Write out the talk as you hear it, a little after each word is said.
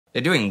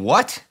They're doing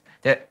what?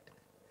 They're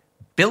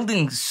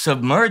building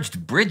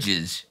submerged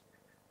bridges.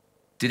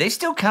 Do they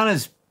still count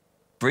as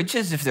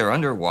bridges if they're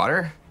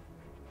underwater?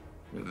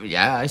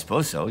 Yeah, I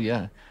suppose so,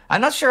 yeah.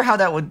 I'm not sure how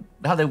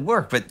they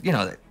work, but, you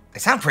know, they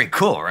sound pretty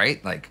cool,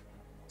 right? Like,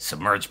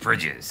 submerged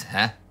bridges,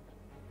 huh?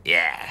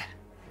 Yeah.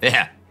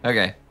 Yeah,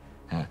 okay.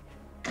 Huh.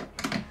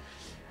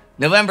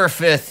 November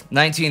 5th,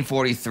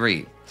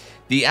 1943.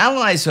 The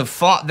Allies have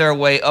fought their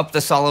way up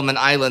the Solomon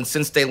Islands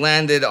since they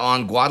landed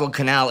on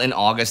Guadalcanal in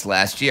August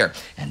last year.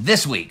 And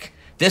this week,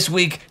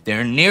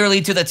 they're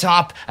nearly to the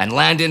top and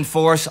land in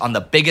force on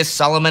the biggest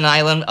Solomon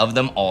Island of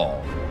them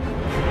all.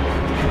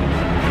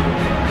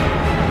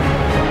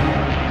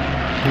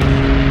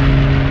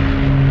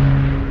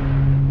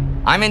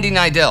 I'm Indy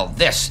Neidell.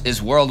 This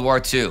is World War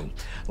II.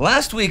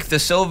 Last week, the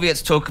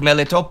Soviets took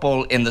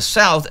Melitopol in the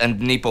south and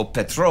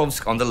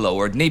Dnipropetrovsk on the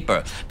lower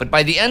Dnieper. But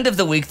by the end of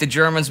the week, the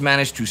Germans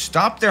managed to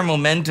stop their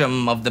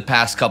momentum of the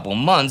past couple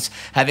months,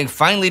 having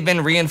finally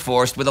been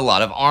reinforced with a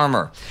lot of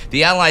armor.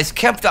 The Allies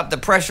kept up the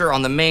pressure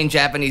on the main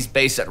Japanese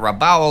base at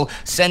Rabaul,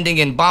 sending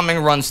in bombing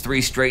runs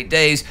 3 straight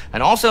days,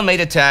 and also made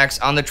attacks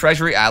on the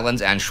Treasury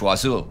Islands and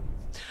Choiseul.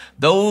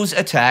 Those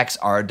attacks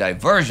are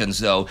diversions,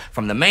 though,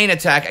 from the main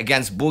attack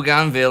against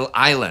Bougainville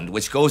Island,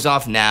 which goes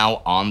off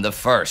now on the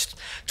 1st.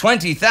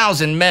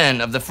 20,000 men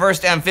of the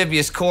 1st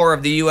Amphibious Corps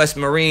of the U.S.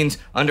 Marines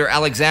under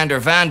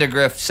Alexander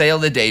Vandergrift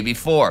sailed the day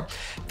before.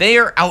 They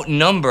are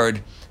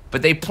outnumbered,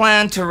 but they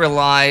plan to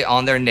rely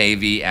on their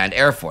Navy and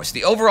Air Force.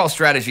 The overall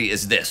strategy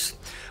is this.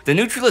 The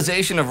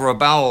neutralization of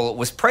Rabaul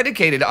was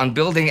predicated on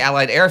building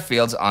Allied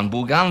airfields on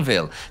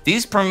Bougainville.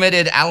 These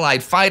permitted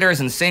Allied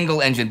fighters and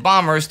single-engine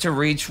bombers to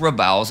reach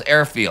Rabaul's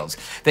airfields.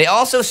 They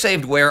also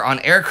saved wear on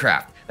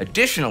aircraft.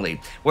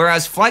 Additionally,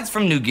 whereas flights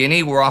from New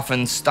Guinea were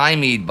often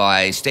stymied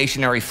by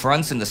stationary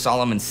fronts in the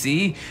Solomon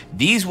Sea,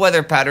 these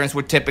weather patterns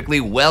were typically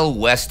well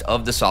west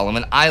of the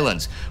Solomon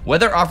Islands.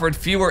 Weather offered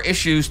fewer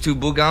issues to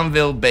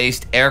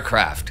Bougainville-based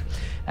aircraft.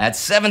 At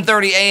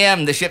 7:30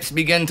 a.m., the ships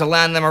begin to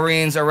land the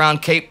Marines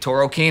around Cape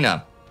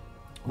Torokina.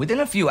 Within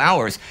a few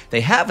hours,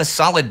 they have a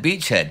solid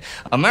beachhead.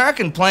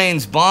 American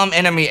planes bomb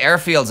enemy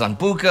airfields on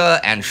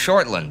Buka and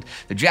Shortland.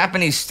 The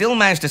Japanese still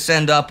manage to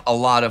send up a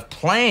lot of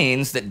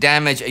planes that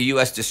damage a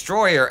U.S.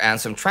 destroyer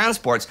and some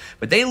transports,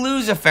 but they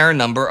lose a fair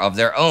number of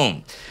their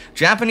own.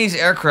 Japanese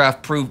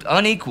aircraft proved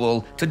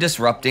unequal to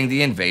disrupting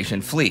the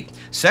invasion fleet.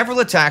 Several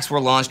attacks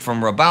were launched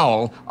from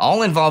Rabaul,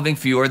 all involving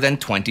fewer than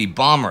 20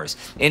 bombers.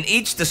 In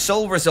each, the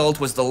sole result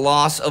was the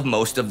loss of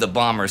most of the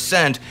bombers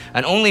sent,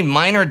 and only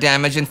minor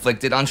damage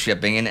inflicted on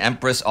shipping in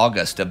Empress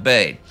Augusta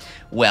Bay.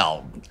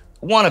 Well,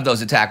 one of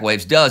those attack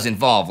waves does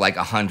involve like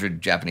 100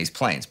 Japanese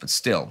planes, but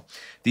still.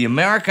 The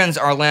Americans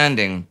are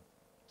landing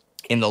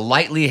in the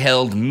lightly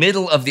held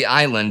middle of the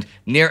island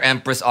near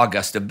Empress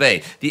Augusta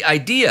Bay. The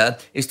idea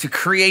is to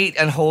create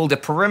and hold a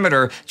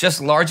perimeter just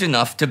large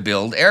enough to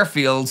build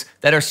airfields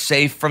that are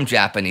safe from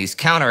Japanese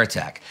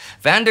counterattack.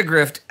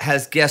 Vandergrift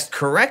has guessed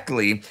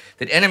correctly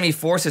that enemy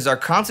forces are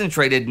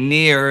concentrated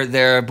near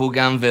their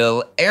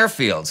Bougainville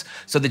airfields,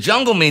 so the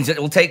jungle means it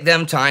will take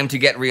them time to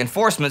get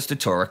reinforcements to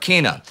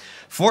Torokina.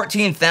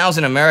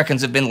 14,000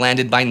 Americans have been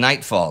landed by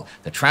nightfall.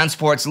 The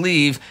transports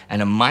leave,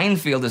 and a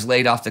minefield is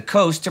laid off the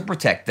coast to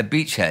protect the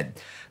beachhead.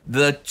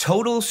 The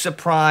total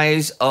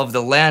surprise of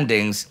the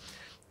landings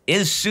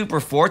is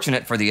super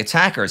fortunate for the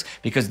attackers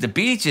because the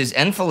beach is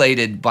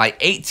enfiladed by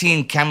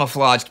 18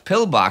 camouflaged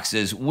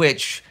pillboxes,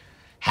 which,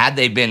 had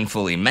they been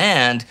fully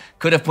manned,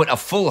 could have put a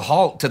full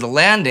halt to the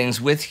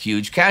landings with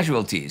huge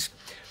casualties.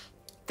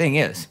 Thing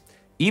is,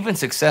 even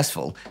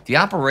successful, the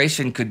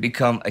operation could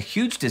become a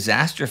huge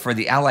disaster for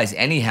the Allies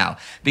anyhow,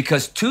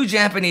 because 2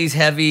 Japanese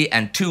heavy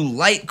and 2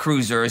 light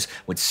cruisers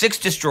with 6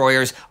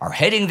 destroyers are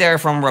heading there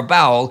from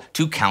Rabaul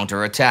to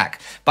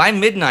counterattack. By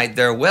midnight,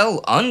 they're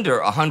well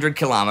under 100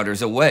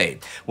 kilometers away.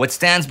 What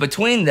stands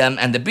between them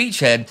and the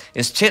beachhead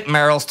is Chip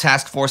Merrill's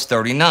Task Force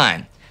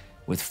 39.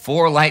 With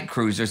 4 light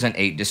cruisers and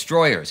 8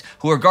 destroyers,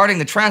 who are guarding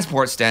the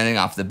transport standing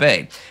off the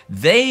bay.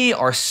 They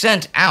are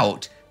sent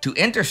out to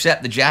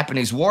intercept the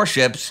Japanese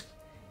warships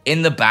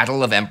in the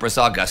Battle of Empress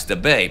Augusta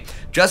Bay.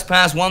 Just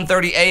past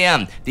 1:30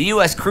 a.m., the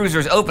U.S.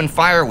 cruisers open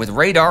fire with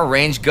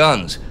radar-range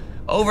guns.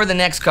 Over the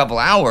next couple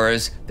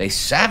hours, they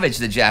savage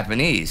the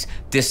Japanese,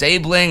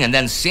 disabling and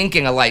then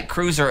sinking a light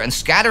cruiser and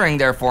scattering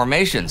their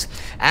formations.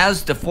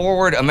 As the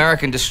forward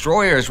American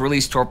destroyers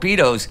release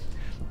torpedoes,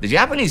 the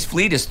Japanese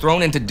fleet is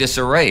thrown into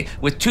disarray,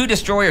 with 2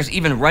 destroyers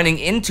even running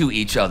into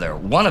each other.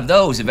 One of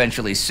those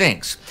eventually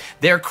sinks.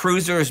 Their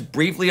cruisers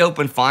briefly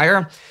open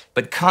fire,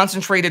 but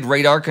concentrated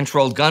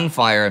radar-controlled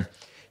gunfire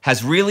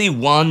has really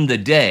won the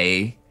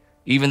day,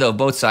 even though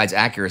both sides'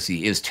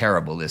 accuracy is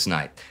terrible this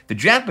night. The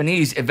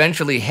Japanese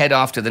eventually head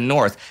off to the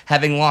north,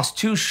 having lost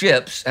 2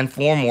 ships and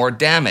 4 more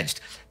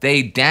damaged.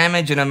 They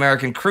damage an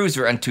American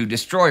cruiser and 2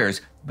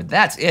 destroyers, but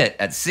that's it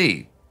at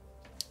sea.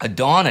 A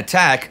dawn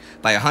attack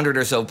by 100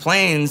 or so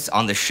planes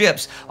on the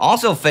ships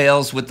also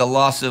fails with the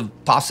loss of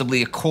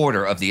possibly a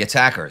quarter of the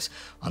attackers.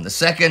 On the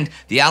 2nd,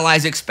 the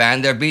Allies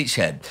expand their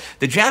beachhead.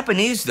 The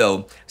Japanese,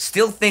 though,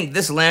 still think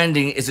this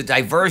landing is a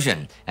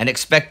diversion and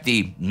expect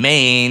the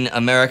main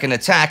American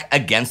attack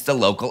against the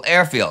local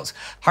airfields.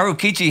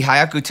 Harukichi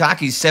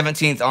Hyakutaki's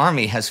 17th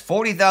Army has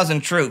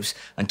 40,000 troops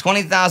and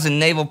 20,000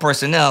 naval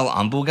personnel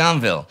on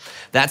Bougainville.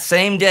 That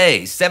same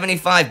day,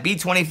 75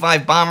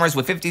 B-25 bombers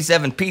with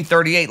 57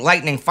 P-38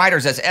 Lightning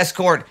fighters as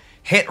escort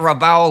hit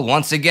Rabaul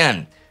once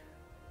again,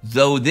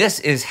 though this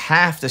is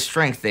half the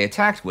strength they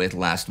attacked with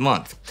last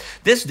month.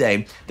 This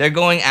day, they're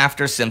going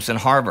after Simpson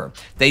Harbor.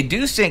 They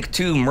do sink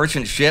 2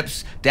 merchant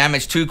ships,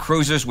 damage 2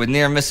 cruisers with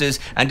near misses,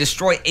 and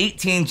destroy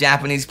 18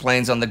 Japanese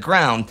planes on the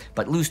ground,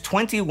 but lose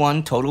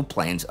 21 total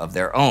planes of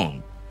their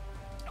own.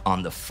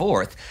 On the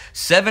 4th,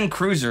 7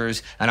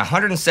 cruisers and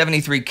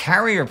 173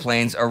 carrier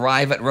planes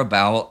arrive at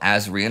Rabaul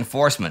as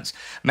reinforcements.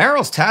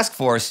 Merrill's task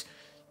force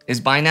is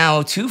by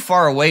now too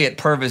far away at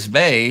Purvis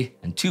Bay,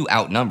 and too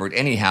outnumbered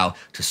anyhow,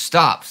 to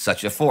stop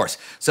such a force.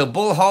 So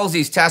Bull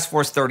Halsey's Task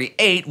Force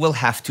 38 will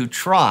have to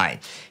try.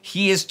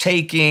 He is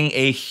taking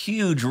a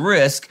huge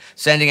risk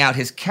sending out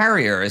his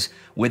carriers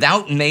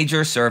without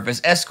major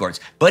surface escorts,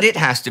 but it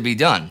has to be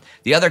done.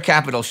 The other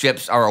capital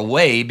ships are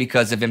away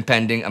because of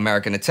impending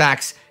American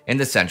attacks in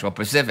the Central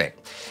Pacific.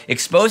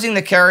 Exposing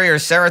the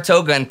carriers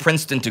Saratoga and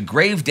Princeton to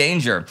grave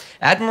danger,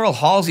 Admiral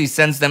Halsey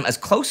sends them as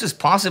close as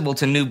possible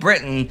to New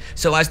Britain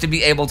so as to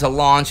be able to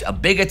launch a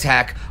big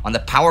attack on the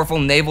powerful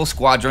naval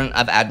squadron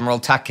of Admiral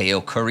Takeo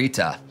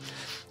Kurita.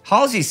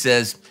 Halsey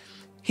says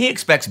he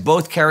expects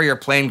both carrier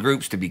plane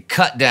groups to be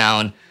cut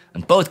down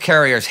and both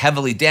carriers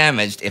heavily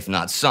damaged, if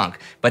not sunk,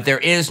 but there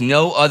is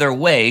no other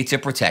way to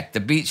protect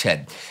the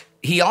beachhead.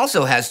 He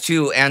also has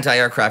 2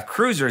 anti-aircraft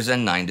cruisers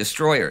and 9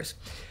 destroyers.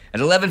 At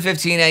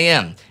 11:15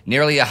 a.m.,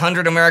 nearly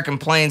 100 American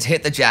planes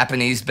hit the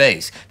Japanese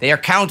base. They are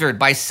countered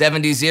by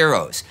 70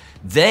 Zeros.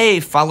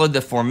 They followed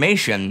the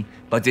formation,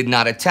 but did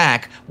not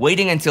attack,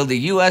 waiting until the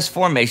U.S.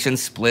 formation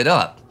split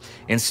up.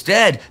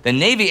 Instead, the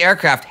Navy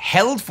aircraft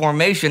held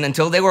formation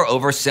until they were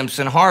over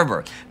Simpson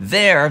Harbor.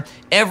 There,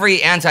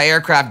 every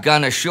anti-aircraft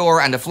gun ashore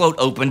and afloat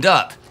opened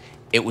up.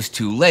 It was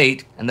too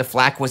late, and the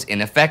flak was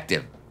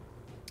ineffective.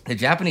 The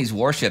Japanese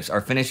warships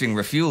are finishing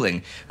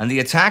refueling, and the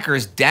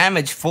attackers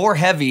damage 4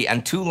 heavy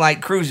and 2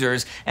 light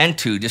cruisers and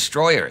 2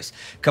 destroyers.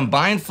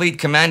 Combined Fleet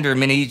Commander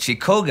Miniichi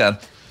Koga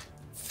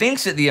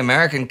thinks that the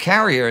American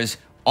carriers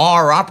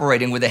are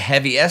operating with a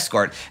heavy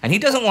escort, and he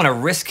doesn't want to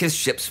risk his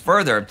ships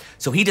further,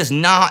 so he does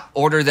not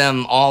order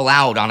them all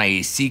out on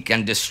a seek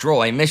and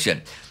destroy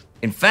mission.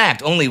 In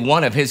fact, only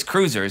one of his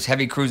cruisers,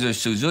 heavy cruiser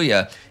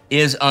Suzuya,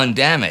 is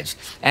undamaged,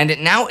 and it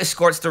now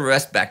escorts the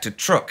rest back to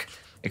Truk,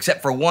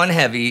 except for 1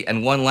 heavy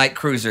and 1 light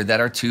cruiser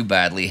that are too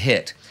badly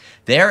hit.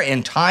 Their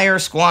entire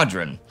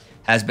squadron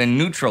has been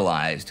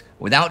neutralized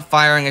without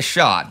firing a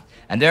shot,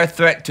 and their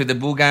threat to the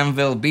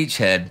Bougainville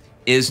beachhead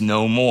is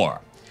no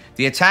more.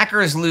 The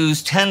attackers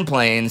lose 10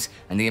 planes,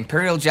 and the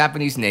Imperial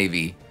Japanese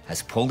Navy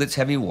has pulled its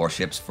heavy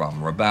warships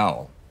from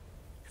Rabaul.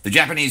 The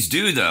Japanese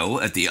do,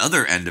 though, at the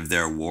other end of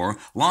their war,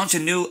 launch a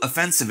new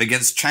offensive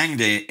against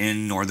Changde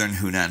in northern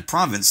Hunan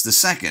province the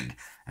 2nd,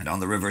 and on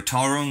the river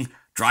Taurung,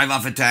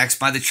 drive-off attacks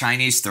by the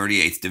Chinese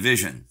 38th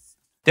Division.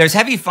 There's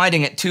heavy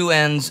fighting at 2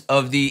 ends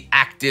of the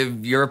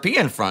active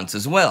European fronts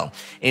as well.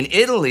 In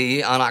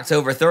Italy, on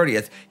October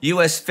 30th,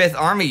 U.S. 5th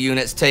Army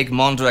units take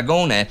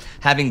Mondragone,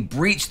 having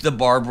breached the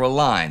Barbara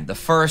Line, the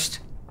first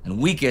and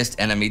weakest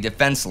enemy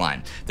defense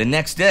line. The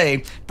next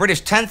day,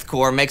 British 10th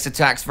Corps makes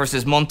attacks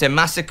versus Monte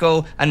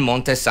Massico and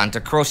Monte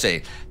Santa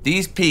Croce.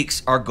 These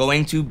peaks are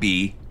going to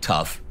be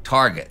tough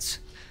targets.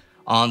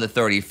 On the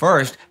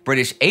 31st,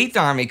 British 8th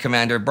Army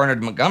Commander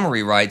Bernard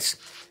Montgomery writes,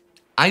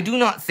 "I do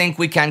not think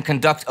we can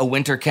conduct a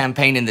winter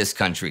campaign in this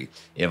country.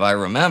 If I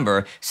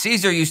remember,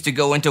 Caesar used to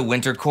go into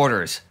winter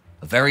quarters,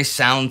 a very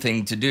sound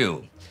thing to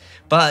do."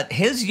 But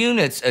his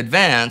units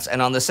advance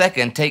and on the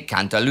 2nd take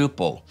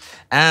Cantalupo.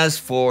 As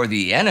for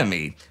the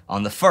enemy,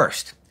 on the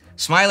 1st,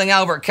 Smiling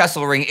Albert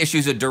Kesselring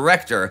issues a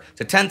directive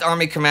to 10th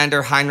Army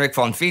Commander Heinrich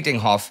von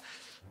Vietinghoff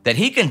that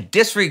he can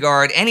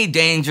disregard any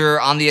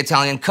danger on the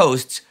Italian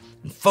coasts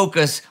and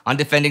focus on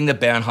defending the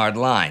Bernhard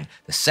Line,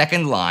 the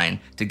 2nd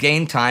line, to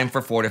gain time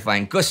for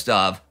fortifying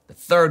Gustav, the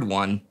 3rd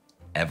one,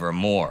 ever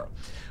more.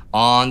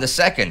 On the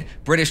 2nd,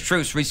 British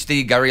troops reach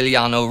the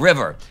Garigliano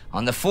River.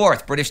 On the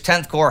 4th, British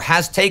 10th Corps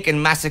has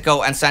taken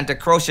Massico and Santa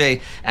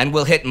Croce and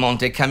will hit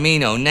Monte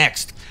Camino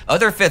next.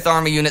 Other 5th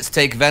Army units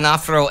take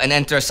Venafro and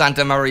enter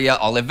Santa Maria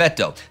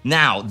Oliveto.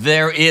 Now,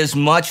 there is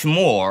much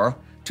more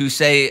to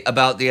say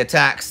about the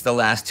attacks the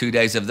last 2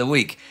 days of the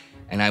week,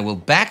 and I will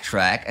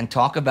backtrack and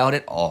talk about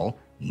it all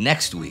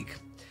next week.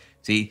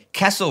 See,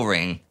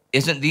 Kesselring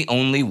isn't the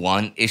only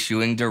one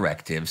issuing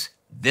directives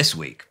this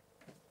week.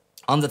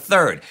 On the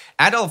 3rd,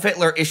 Adolf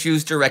Hitler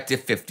issues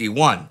Directive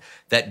 51,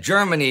 that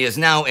Germany is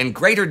now in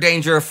greater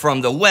danger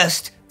from the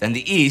west than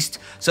the east,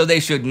 so they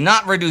should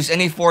not reduce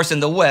any force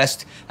in the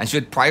west and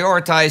should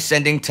prioritize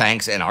sending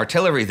tanks and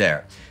artillery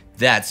there.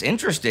 That's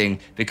interesting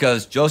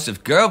because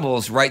Joseph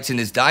Goebbels writes in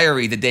his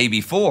diary the day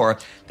before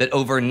that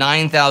over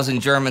 9,000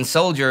 German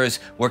soldiers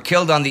were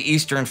killed on the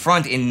Eastern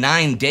Front in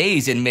 9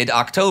 days in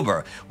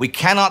mid-October. We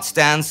cannot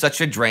stand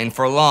such a drain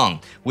for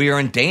long. We are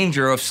in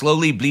danger of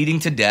slowly bleeding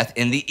to death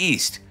in the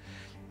East.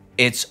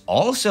 It's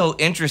also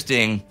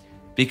interesting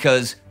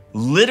because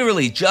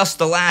literally just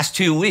the last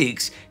 2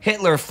 weeks,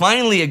 Hitler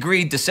finally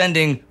agreed to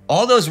sending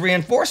all those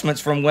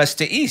reinforcements from west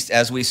to east,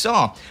 as we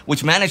saw,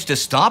 which managed to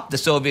stop the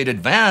Soviet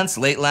advance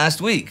late last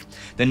week.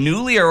 The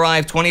newly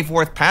arrived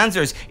 24th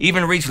Panzers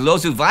even reached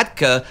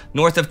Lozovatka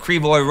north of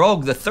Krivoy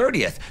Rog the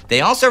 30th.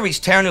 They also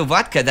reached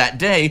Ternuvatka that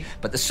day,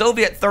 but the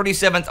Soviet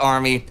 37th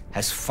Army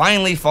has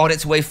finally fought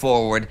its way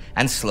forward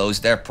and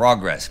slows their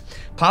progress.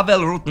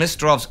 Pavel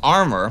Rotmistrov's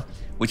armor,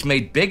 which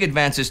made big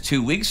advances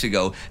 2 weeks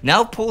ago,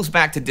 now pulls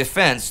back to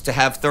defense to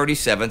have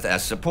 37th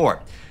as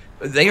support.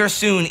 They are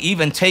soon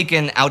even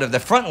taken out of the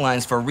front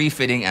lines for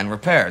refitting and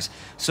repairs.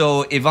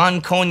 So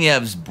Ivan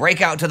Konyev's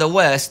breakout to the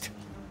west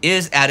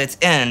is at its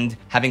end,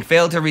 having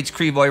failed to reach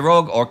Krivoy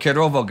Rog or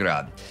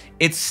Kirovograd.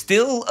 It's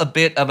still a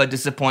bit of a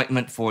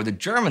disappointment for the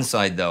German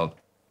side though,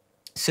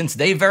 since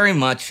they very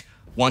much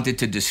wanted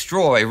to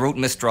destroy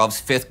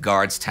Rotmistrov's 5th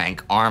Guards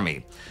tank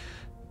army.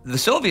 The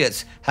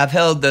Soviets have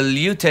held the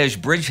Lyutezh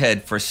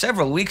bridgehead for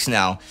several weeks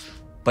now,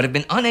 but have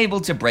been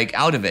unable to break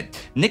out of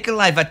it.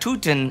 Nikolai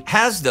Vatutin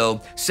has, though,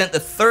 sent the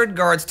 3rd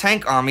Guards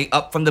tank army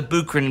up from the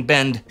Bukrin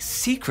Bend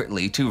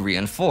secretly to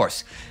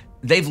reinforce.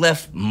 They've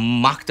left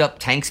mocked-up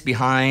tanks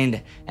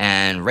behind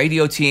and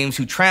radio teams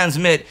who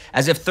transmit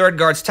as if 3rd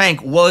Guards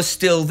tank was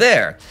still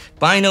there.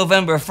 By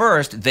November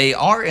 1st, they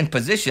are in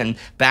position,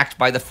 backed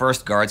by the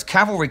 1st Guards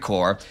Cavalry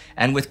Corps,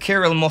 and with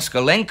Kirill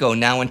Moskalenko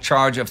now in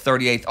charge of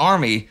 38th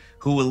Army,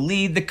 who will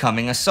lead the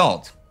coming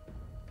assault.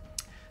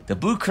 The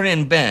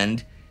Bukrin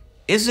Bend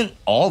isn't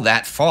all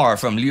that far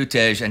from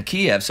Lyutezh and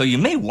Kiev, so you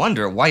may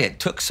wonder why it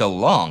took so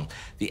long.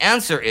 The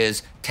answer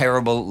is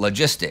terrible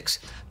logistics.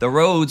 The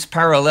roads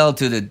parallel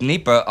to the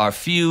Dnieper are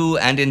few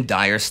and in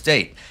dire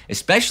state,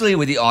 especially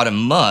with the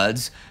autumn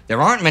muds.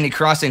 There aren't many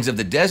crossings of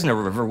the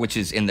Desna River, which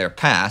is in their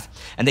path,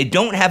 and they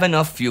don't have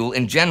enough fuel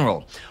in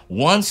general.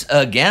 Once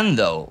again,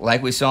 though,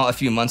 like we saw a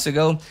few months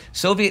ago,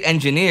 Soviet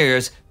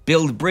engineers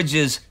build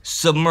bridges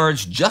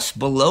submerged just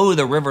below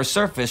the river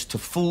surface to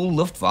fool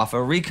Luftwaffe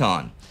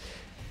recon.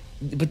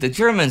 But the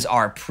Germans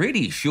are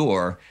pretty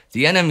sure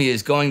the enemy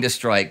is going to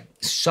strike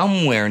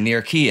somewhere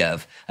near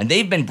Kiev, and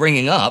they've been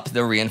bringing up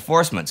the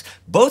reinforcements.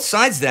 Both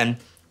sides then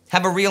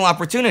have a real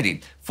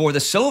opportunity. For the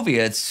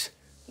Soviets,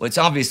 it's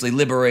obviously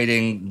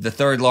liberating the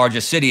 3rd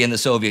largest city in the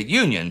Soviet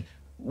Union,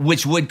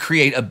 which would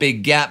create a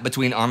big gap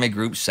between army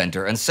groups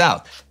center and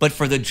south. But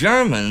for the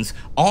Germans,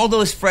 all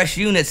those fresh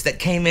units that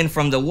came in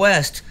from the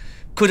west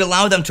could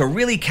allow them to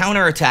really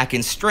counterattack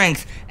in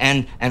strength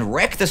and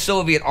wreck the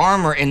Soviet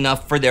armor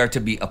enough for there to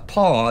be a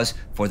pause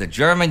for the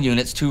German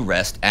units to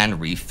rest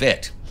and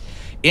refit.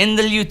 In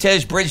the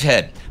Lyutezh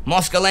bridgehead,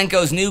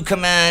 Moskalenko's new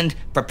command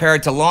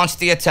prepared to launch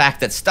the attack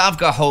that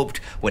Stavka hoped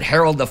would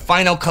herald the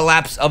final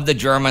collapse of the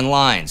German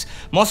lines.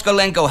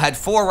 Moskalenko had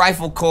 4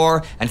 Rifle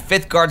Corps and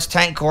 5th Guards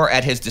Tank Corps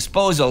at his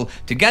disposal,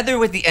 together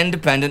with the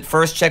independent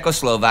 1st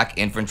Czechoslovak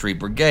Infantry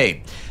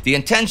Brigade. The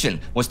intention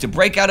was to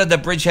break out of the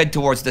bridgehead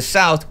towards the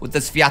south, with the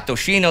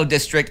Sviatoshino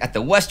district at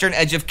the western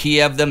edge of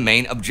Kiev the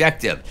main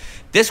objective.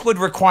 This would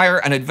require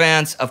an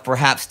advance of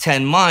perhaps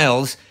 10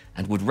 miles,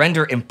 and would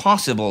render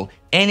impossible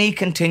any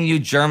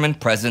continued German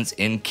presence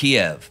in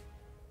Kiev.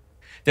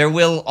 There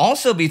will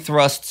also be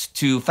thrusts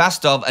to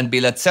Fastov and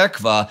Bila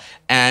Tserkva,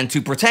 and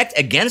to protect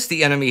against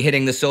the enemy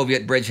hitting the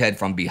Soviet bridgehead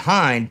from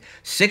behind,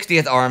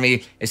 60th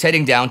Army is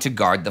heading down to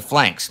guard the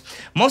flanks.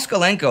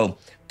 Moskalenko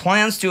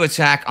plans to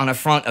attack on a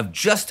front of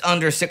just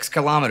under 6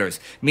 kilometers,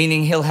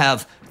 meaning he'll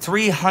have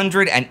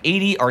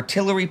 380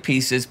 artillery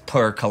pieces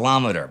per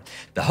kilometer.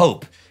 The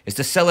hope is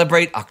to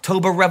celebrate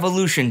October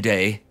Revolution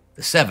Day,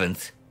 the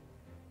 7th,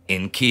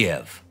 in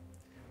Kiev.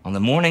 On the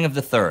morning of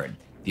the 3rd,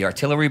 the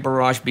artillery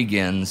barrage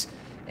begins,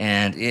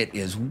 and it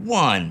is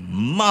one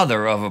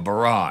mother of a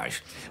barrage.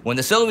 When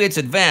the Soviets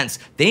advance,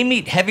 they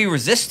meet heavy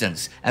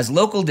resistance as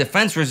local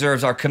defense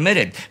reserves are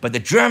committed, but the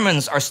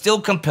Germans are still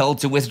compelled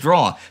to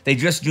withdraw. They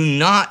just do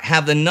not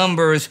have the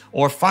numbers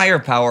or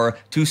firepower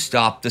to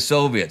stop the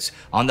Soviets.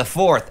 On the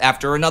 4th,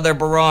 after another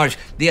barrage,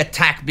 the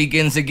attack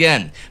begins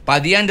again. By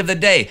the end of the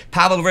day,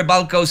 Pavel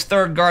Rybalko's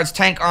 3rd Guards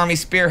Tank Army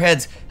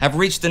spearheads have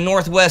reached the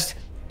northwest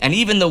and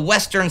even the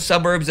western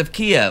suburbs of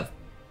Kiev.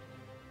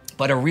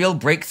 But a real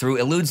breakthrough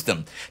eludes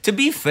them. To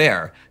be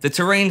fair, the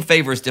terrain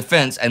favors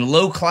defense and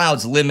low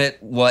clouds limit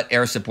what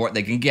air support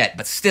they can get,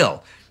 but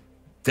still,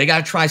 they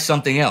gotta try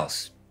something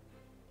else.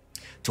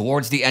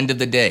 Towards the end of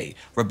the day,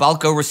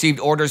 Rybalko received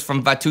orders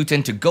from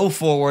Vatutin to go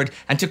forward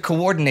and to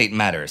coordinate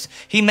matters.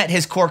 He met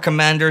his corps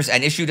commanders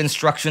and issued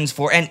instructions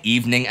for an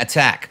evening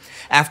attack.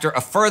 After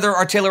a further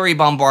artillery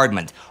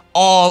bombardment,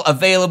 all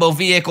available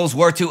vehicles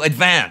were to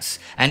advance,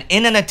 and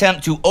in an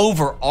attempt to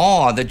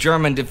overawe the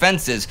German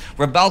defenses,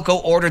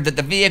 Rybalko ordered that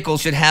the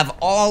vehicles should have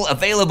all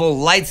available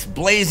lights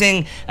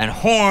blazing and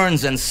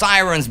horns and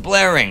sirens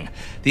blaring.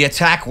 The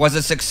attack was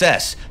a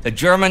success. The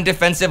German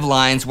defensive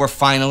lines were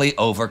finally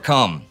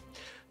overcome.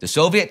 The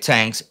Soviet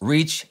tanks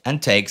reach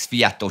and take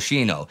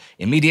Sviatoshino,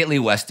 immediately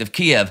west of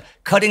Kiev,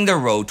 cutting the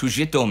road to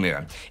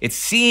Zhytomyr. It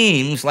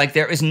seems like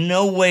there is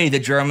no way the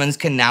Germans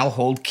can now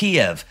hold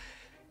Kiev.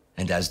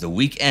 And as the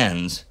week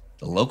ends,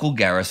 the local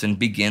garrison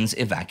begins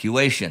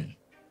evacuation.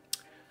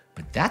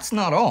 But that's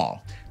not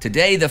all.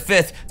 Today, the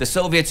 5th, the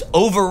Soviets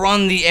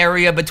overrun the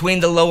area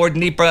between the lower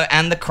Dnieper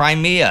and the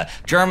Crimea.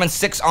 German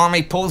 6th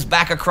Army pulls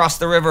back across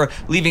the river,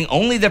 leaving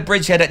only the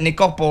bridgehead at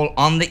Nikopol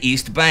on the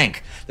east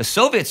bank. The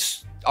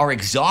Soviets are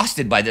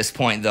exhausted by this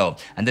point, though,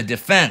 and the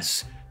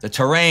defense, the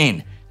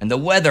terrain, and the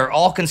weather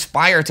all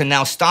conspire to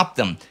now stop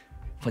them.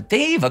 But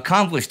they've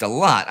accomplished a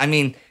lot. I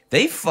mean,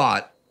 they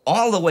fought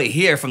all the way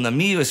here from the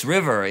Mius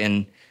River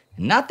in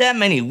not that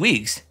many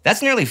weeks.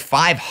 That's nearly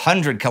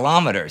 500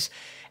 kilometers.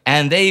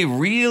 And they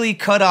really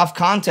cut off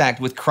contact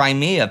with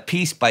Crimea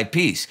piece by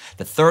piece.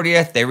 The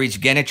 30th, they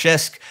reach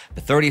Genichesk.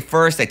 The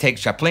 31st, they take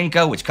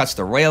Chaplinka, which cuts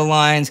the rail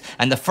lines.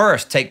 And the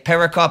 1st, take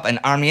Perekop and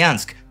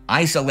Armyansk,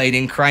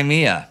 isolating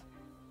Crimea.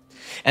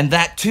 And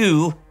that,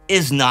 too,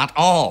 is not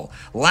all.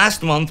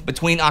 Last month,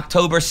 between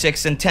October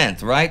 6th and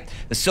 10th, right?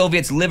 The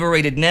Soviets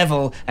liberated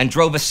Nevel and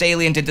drove a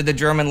salient into the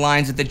German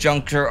lines at the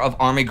juncture of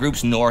army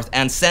groups north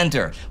and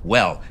center.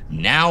 Well,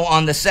 now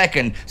on the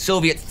 2nd,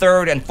 Soviet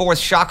 3rd and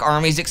 4th Shock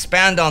armies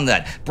expand on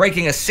that,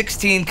 breaking a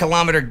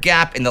 16-kilometer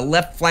gap in the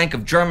left flank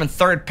of German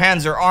 3rd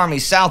Panzer Army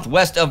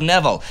southwest of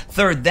Nevel.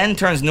 3rd then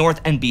turns north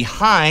and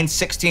behind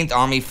 16th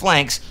Army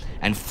flanks,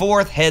 and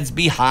 4th heads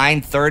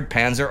behind 3rd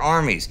Panzer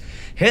armies.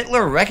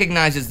 Hitler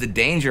recognizes the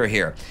danger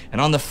here,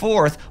 and on the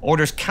 4th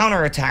orders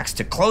counterattacks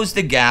to close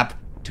the gap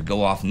to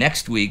go off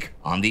next week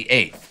on the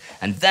 8th.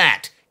 And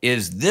that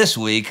is this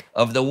week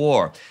of the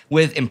war,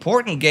 with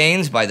important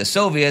gains by the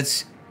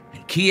Soviets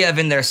and Kiev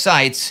in their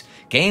sights,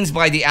 gains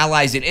by the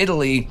Allies in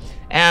Italy,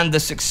 and the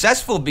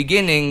successful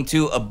beginning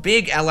to a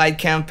big Allied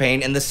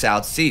campaign in the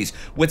South Seas,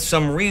 with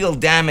some real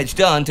damage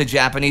done to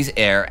Japanese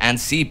air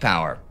and sea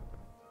power.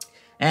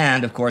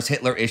 And, of course,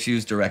 Hitler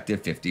issues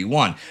Directive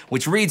 51,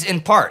 which reads in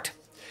part,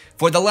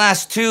 "For the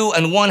last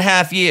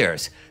 2.5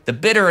 years, the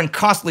bitter and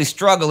costly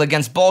struggle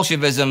against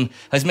Bolshevism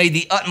has made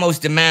the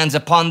utmost demands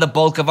upon the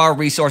bulk of our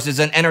resources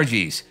and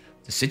energies.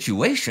 The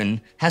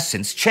situation has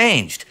since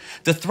changed.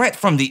 The threat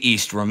from the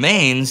East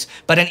remains,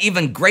 but an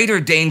even greater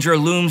danger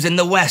looms in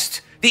the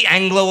West, the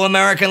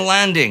Anglo-American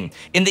landing.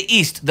 In the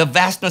East, the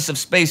vastness of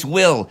space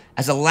will,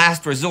 as a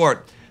last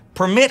resort,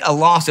 permit a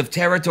loss of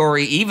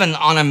territory even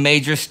on a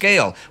major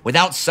scale,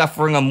 without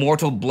suffering a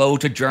mortal blow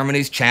to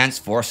Germany's chance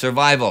for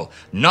survival.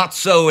 Not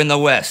so in the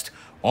West.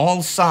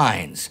 All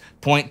signs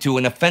point to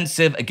an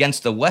offensive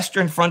against the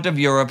Western front of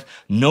Europe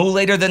no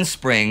later than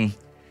spring,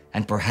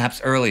 and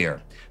perhaps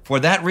earlier. For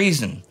that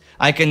reason,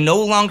 I can no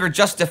longer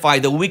justify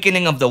the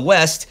weakening of the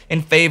West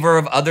in favor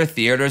of other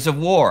theaters of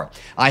war.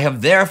 I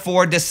have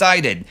therefore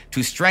decided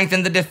to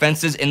strengthen the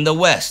defenses in the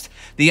West.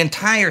 The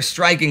entire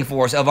striking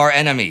force of our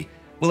enemy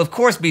will of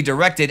course be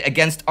directed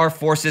against our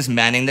forces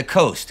manning the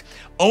coast.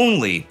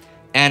 Only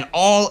an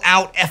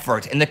all-out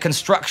effort in the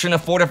construction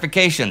of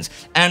fortifications,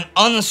 an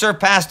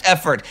unsurpassed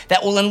effort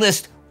that will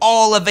enlist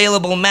all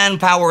available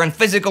manpower and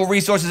physical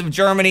resources of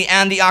Germany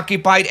and the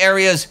occupied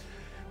areas,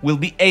 will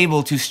be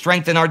able to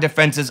strengthen our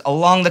defenses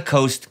along the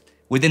coast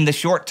within the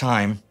short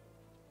time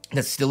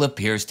that still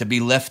appears to be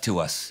left to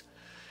us."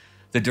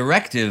 The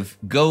directive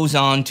goes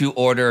on to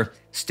order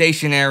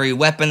stationary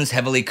weapons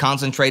heavily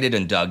concentrated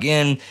and dug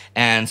in,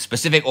 and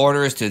specific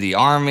orders to the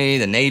Army,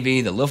 the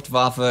Navy, the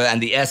Luftwaffe,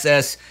 and the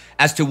SS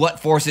as to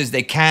what forces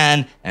they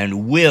can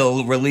and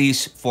will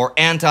release for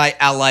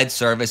anti-Allied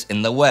service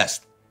in the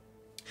West.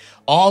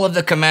 All of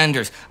the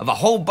commanders of a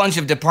whole bunch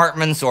of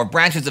departments or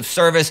branches of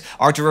service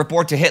are to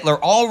report to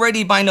Hitler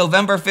already by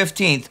November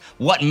 15th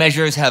what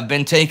measures have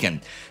been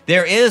taken.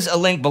 There is a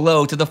link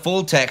below to the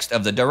full text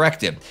of the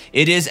directive.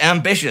 It is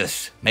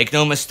ambitious, make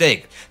no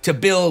mistake, to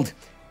build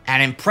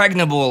an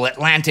impregnable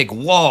Atlantic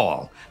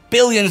wall,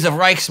 billions of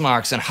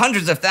Reichsmarks and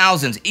hundreds of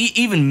thousands,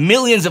 even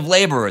millions of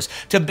laborers,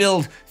 to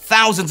build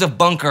thousands of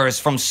bunkers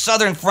from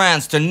southern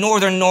France to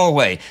northern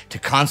Norway, to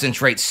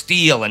concentrate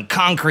steel and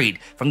concrete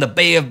from the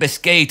Bay of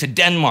Biscay to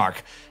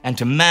Denmark, and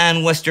to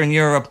man Western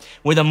Europe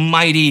with a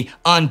mighty,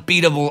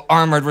 unbeatable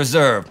armored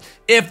reserve.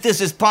 If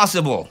this is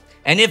possible,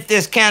 and if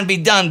this can be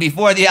done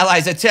before the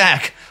Allies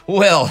attack,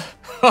 well,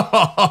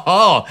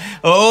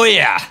 oh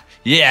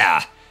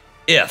yeah,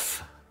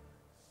 if.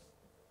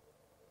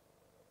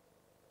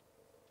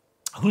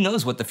 Who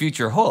knows what the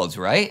future holds,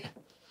 right?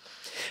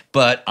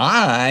 But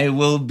I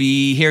will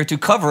be here to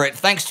cover it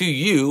thanks to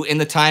you in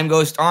the Time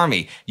Ghost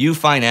Army. You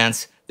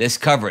finance this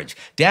coverage.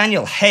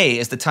 Daniel Hay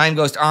is the Time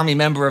Ghost Army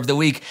Member of the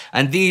Week,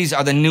 and these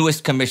are the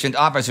newest commissioned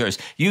officers.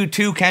 You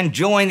too can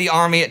join the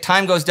Army at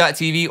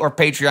timeghost.tv or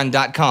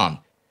patreon.com.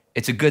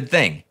 It's a good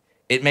thing.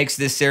 It makes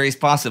this series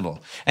possible.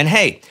 And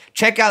hey,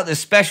 check out the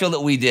special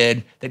that we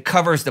did that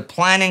covers the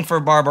planning for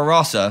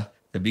Barbarossa,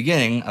 the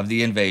beginning of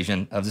the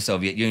invasion of the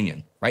Soviet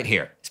Union. Right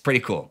here. It's pretty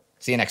cool.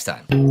 See you next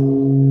time.